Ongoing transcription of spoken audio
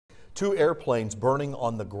Two airplanes burning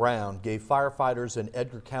on the ground gave firefighters in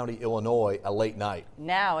Edgar County, Illinois, a late night.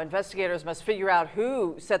 Now investigators must figure out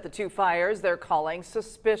who set the two fires they're calling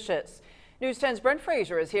suspicious. News 10's Brent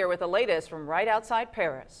Frazier is here with the latest from right outside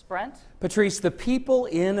Paris. Brent? Patrice, the people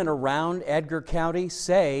in and around Edgar County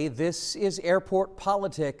say this is airport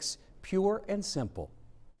politics, pure and simple.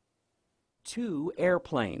 Two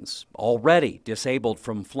airplanes, already disabled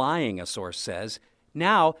from flying, a source says,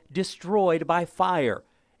 now destroyed by fire.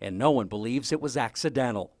 And no one believes it was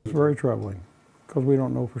accidental. It's very troubling because we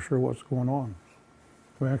don't know for sure what's going on.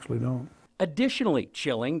 We actually don't. Additionally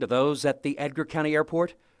chilling to those at the Edgar County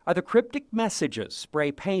Airport are the cryptic messages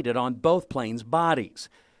spray painted on both planes' bodies.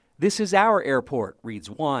 "This is our airport," reads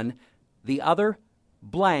one. The other,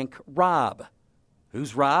 "Blank Rob."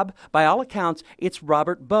 Who's Rob? By all accounts, it's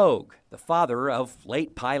Robert Bogue, the father of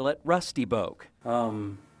late pilot Rusty Bogue.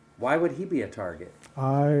 Why would he be a target?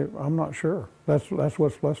 I'm not sure. That's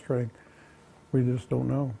what's frustrating. We just don't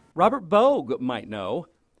know. Robert Bogue might know.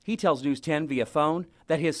 He tells News 10 via phone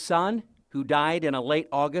that his son, who died in a late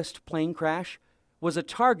August plane crash, was a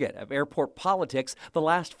target of airport politics the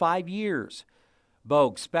last 5 years.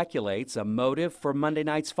 Bogue speculates a motive for Monday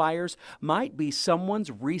night's fires might be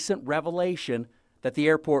someone's recent revelation that the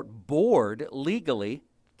airport board legally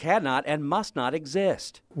cannot and must not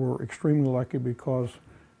exist. We're extremely lucky because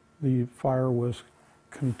the fire was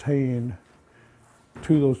contained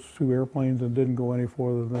to those two airplanes and didn't go any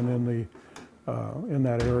further than in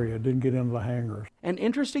that area. It didn't get into the hangars. An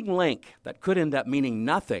interesting link that could end up meaning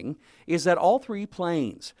nothing is that all three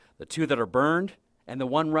planes, the two that are burned and the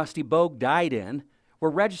one Rusty Bogue died in,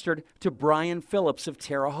 were registered to Brian Phillips of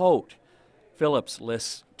Terre Haute. Phillips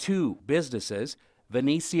lists two businesses,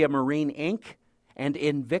 Venetia Marine Inc. and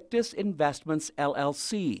Invictus Investments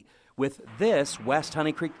LLC, with this West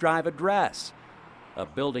Honey Creek Drive address, a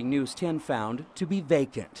building News 10 found to be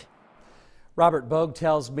vacant. Robert Bogue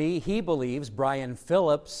tells me he believes Brian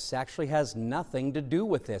Phillips actually has nothing to do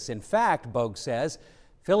with this. In fact, Bogue says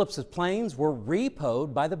Phillips's planes were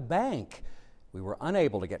repoed by the bank. We were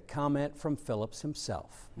unable to get comment from Phillips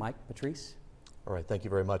himself. Mike, Patrice? All right, thank you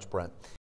very much, Brent.